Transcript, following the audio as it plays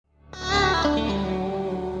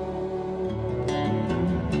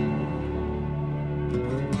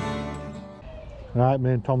Right,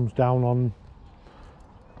 me and Tom's down on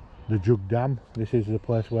the Jug Dam. This is the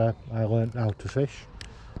place where I learnt how to fish.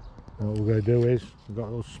 And what we're going to do is, we've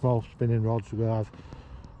got those small spinning rods, we're going to have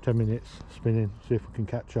 10 minutes spinning, see if we can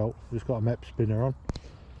catch out. Just got a Mepps spinner on.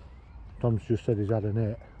 Tom's just said he's had a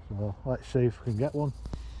net, so let's see if we can get one.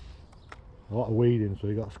 A lot of weeding, so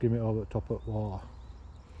you've got to skim it over the top of the water.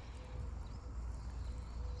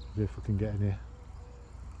 See if we can get any.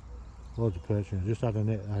 Loads of perch. Just had a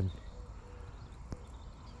net then.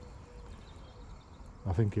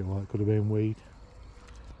 I think it was, it could have been weed.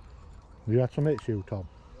 Have you had some hits, you, Tom?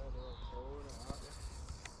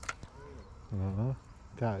 I don't know.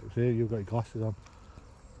 Can't see, you've got your glasses on.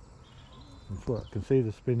 I can see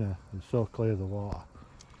the spinner, it's so clear the water.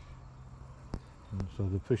 And so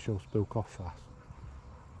the fish will spook off fast.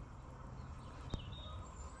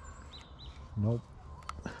 Nope.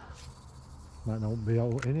 Might not be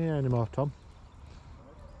out in here anymore, Tom.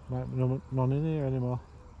 Might be none in here anymore.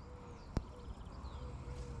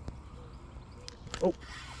 Oh,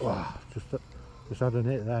 wow, just had a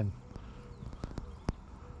hit then.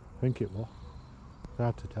 I think it was. It's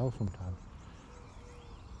hard to tell sometimes.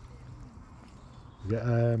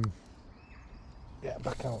 Get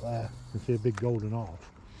back out there. You can see a big golden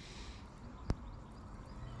off.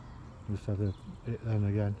 Just had a hit then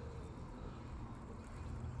again.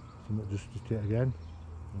 Something just hit again.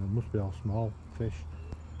 And it must be all small fish.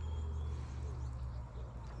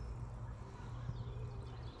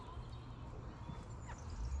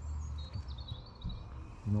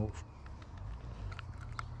 Nope.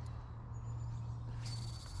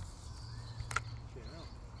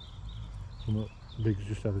 Something big's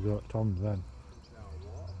just had a go at Tom's then.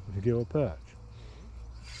 Did you give a perch?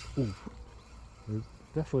 Ooh.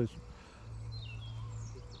 Definitely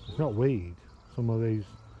it's not weed. Some of these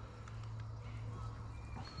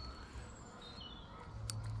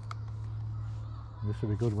this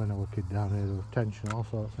would be good when I was a kid down here. There was tension, all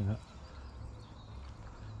sorts in it.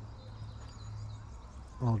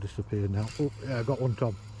 All disappeared now. Oh yeah, I got one,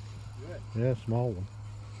 Tom. Yeah, small one.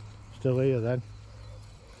 Still here then.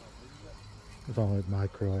 It's only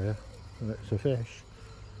micro here. And it's a fish.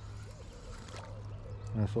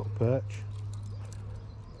 Nice little perch.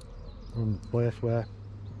 From the place where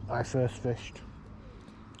I first fished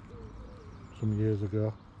some years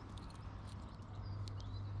ago.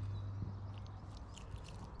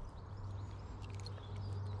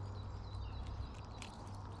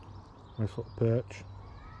 Nice little perch.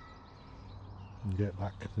 And get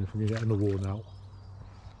back, and if we can get another one out.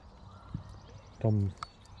 Tom,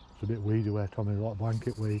 it's a bit weedy where Tom is, a lot of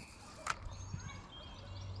blanket weed.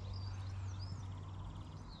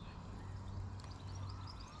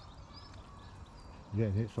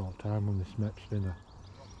 Getting hits all the time on this Mepps spinner.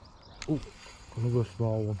 Oh, another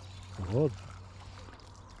small one. Good.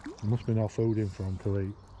 There must be no food in for them to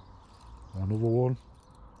eat. Another one.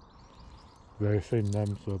 Very thin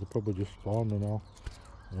them, so they're probably just spawned and all.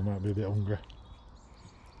 They might be a bit hungry.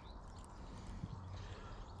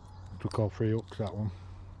 Took all 3 hooks, that one.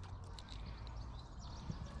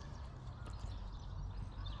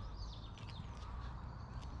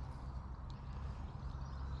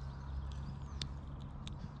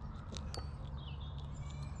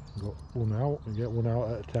 Got one out, and get one out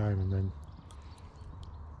at a time, and then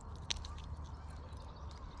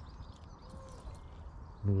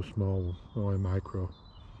another small one, only micro.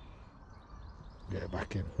 Get it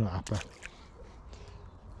back in, not happy.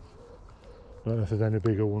 Don't know if there's any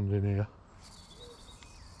bigger ones in here.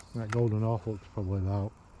 That golden off looks probably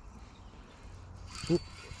out. Oop,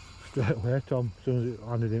 straight away, Tom, as soon as it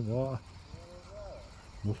landed in water.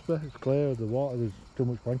 Must be, it's clear, the water, there's too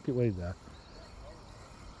much blanket weed there.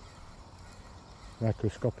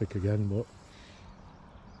 Microscopic again, but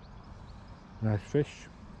nice fish.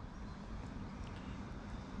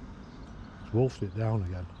 It's wolfed it down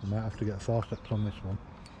again. I might have to get forceps on this one.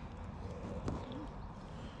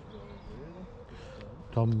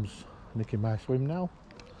 Tom's nicking my swim now.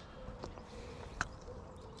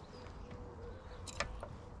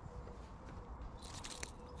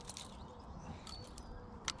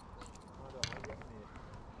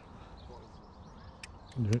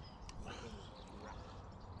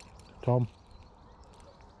 Tom.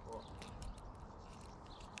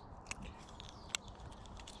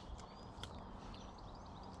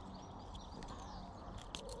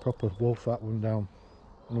 Proper wolf that one down.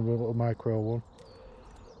 Another little micro one.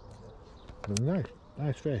 But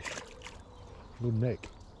nice fish. Good nick.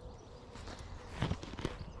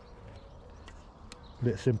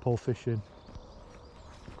 Bit simple fishing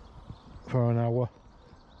for an hour,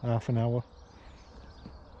 half an hour.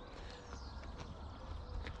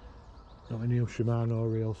 Got a new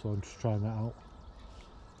Shimano reel, so I'm just trying that out.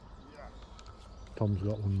 Tom's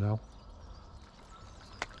got one now.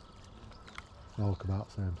 They all look about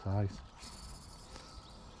the same size.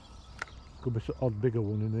 Could be some odd bigger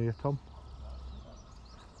one in here, Tom.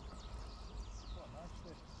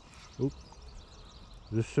 Oop.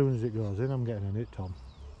 As soon as it goes in, I'm getting a hit, Tom.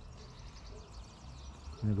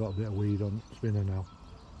 And I've got a bit of weed on spinner now.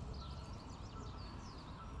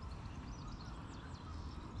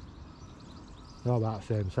 They're about the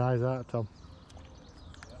same size, aren't they, Tom?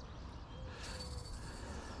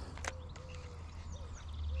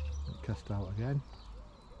 Cast out again.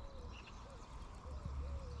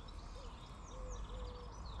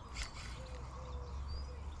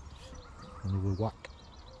 Another whack.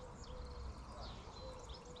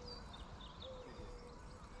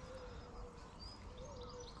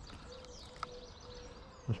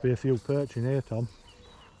 Must be a few perch in here, Tom.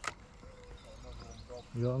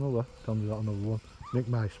 You got another? Tom's got another one. Nick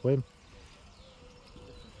my swim.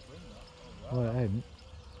 Oh, it ain't.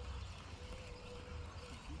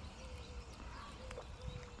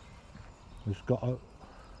 It's got a.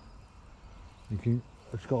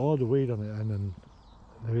 It's got all the weed on it, and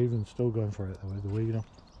they're even still going for it with the weed on.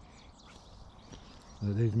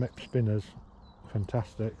 These Mepps spinners,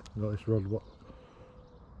 fantastic. Got this rod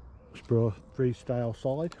Spro freestyle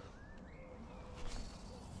solid.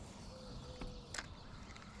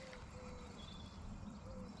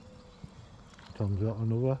 Tom's got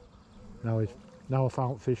another. Now I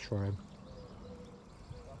found fish for him.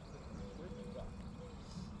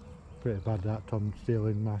 Pretty bad that, Tom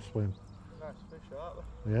stealing my swim. Nice fish, aren't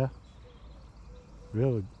they? Yeah.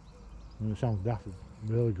 Really, I mean, it sounds daft, it's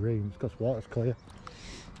really green. It's got water's clear.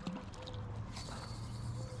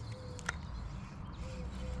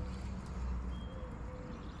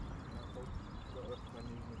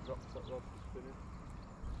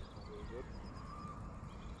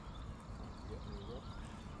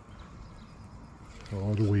 Got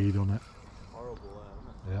all the weed on it. Horrible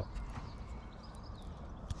there, isn't it? Yep.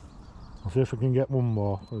 I'll see if I can get one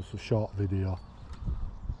more. It's a short video.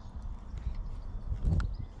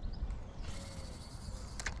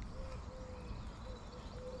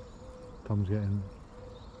 Tom's getting,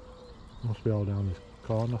 must be all down this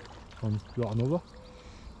corner. Tom's got another.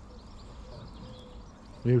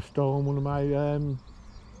 You've stolen one of my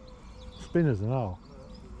spinners and all.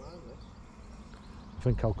 I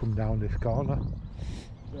think I'll come down this corner.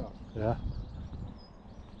 Yeah. Yeah.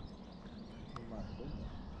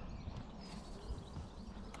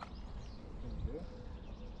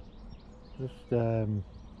 Just there's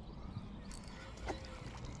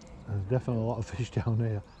definitely a lot of fish down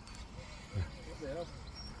here. Yeah.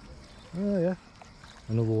 Oh yeah,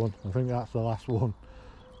 another one. I think that's the last one.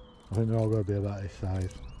 I think they're all going to be about this size.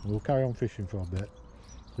 We'll carry on fishing for a bit,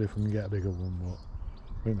 see if we can get a bigger one, but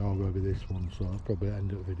I think they're all going to be this one, so I'll probably end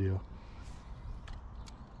the video.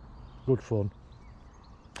 Good fun.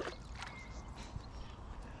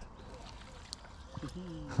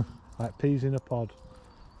 Like peas in a pod.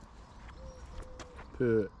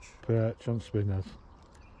 Perch. Perch on spinners.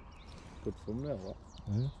 Good thumbnail, that.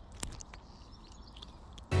 Yeah.